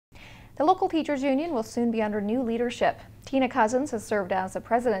The local teachers union will soon be under new leadership. Tina Cousins has served as the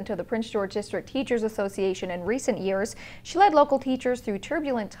president of the Prince George District Teachers Association in recent years. She led local teachers through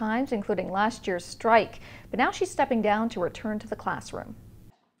turbulent times, including last year's strike. But now she's stepping down to return to the classroom.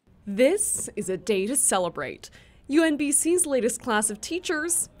 This is a day to celebrate. UNBC's latest class of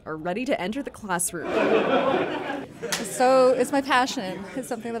teachers are ready to enter the classroom. So it's my passion. It's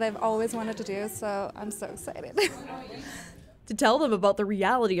something that I've always wanted to do, so I'm so excited. To tell them about the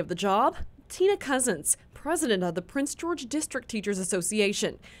reality of the job, Tina Cousins, president of the Prince George District Teachers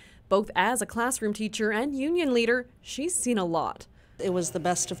Association. Both as a classroom teacher and union leader, she's seen a lot. It was the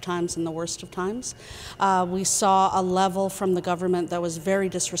best of times and the worst of times. We saw a level from the government that was very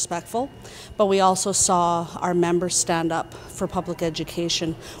disrespectful, but we also saw our members stand up for public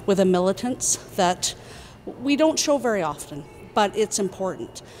education with a militance that we don't show very often, but it's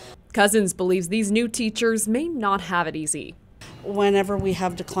important. Cousins believes these new teachers may not have it easy. Whenever we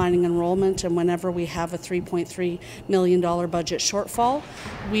have declining enrollment and whenever we have a $3.3 million budget shortfall,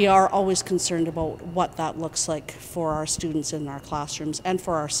 we are always concerned about what that looks like for our students in our classrooms and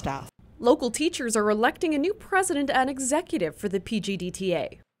for our staff. Local teachers are electing a new president and executive for the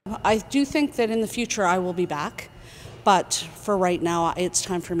PGDTA. I do think that in the future I will be back, but for right now it's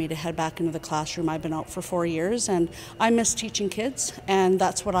time for me to head back into the classroom. I've been out for 4 years and I miss teaching kids, and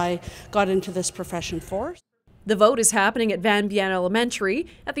that's what I got into this profession for. The vote is happening at Van Bien Elementary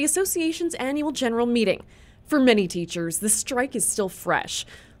at the association's annual general meeting. For many teachers, the strike is still fresh.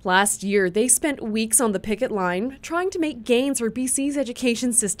 Last year, they spent weeks on the picket line trying to make gains for BC's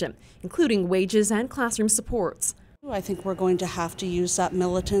education system, including wages and classroom supports. I think we're going to have to use that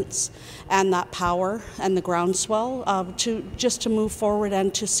militance and that power and the groundswell to move forward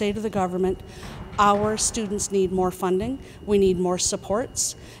and to say to the government, our students need more funding, we need more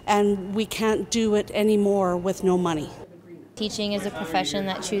supports, and we can't do it anymore with no money. Teaching is a profession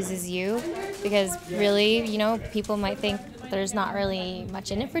that chooses you because really, people might think there's not really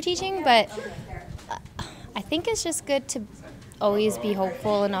much in it for teaching, but I think it's just good to always be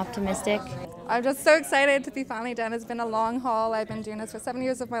hopeful and optimistic. I'm just so excited to be finally done. It's been a long haul. I've been doing this for 7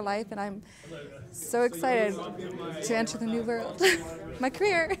 years of my life, and I'm so excited to enter the new world, my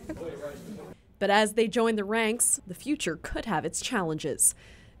career. But as they join the ranks, the future could have its challenges.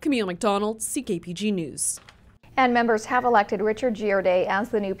 Camille McDonald, CKPG News. And members have elected Richard Giardet as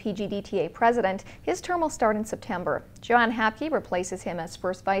the new PGDTA president. His term will start in September. Joanne Hapke replaces him as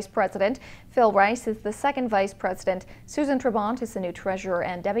first vice president. Phil Rice is the second vice president. Susan Trabant is the new treasurer,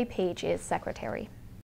 and Debbie Page is secretary.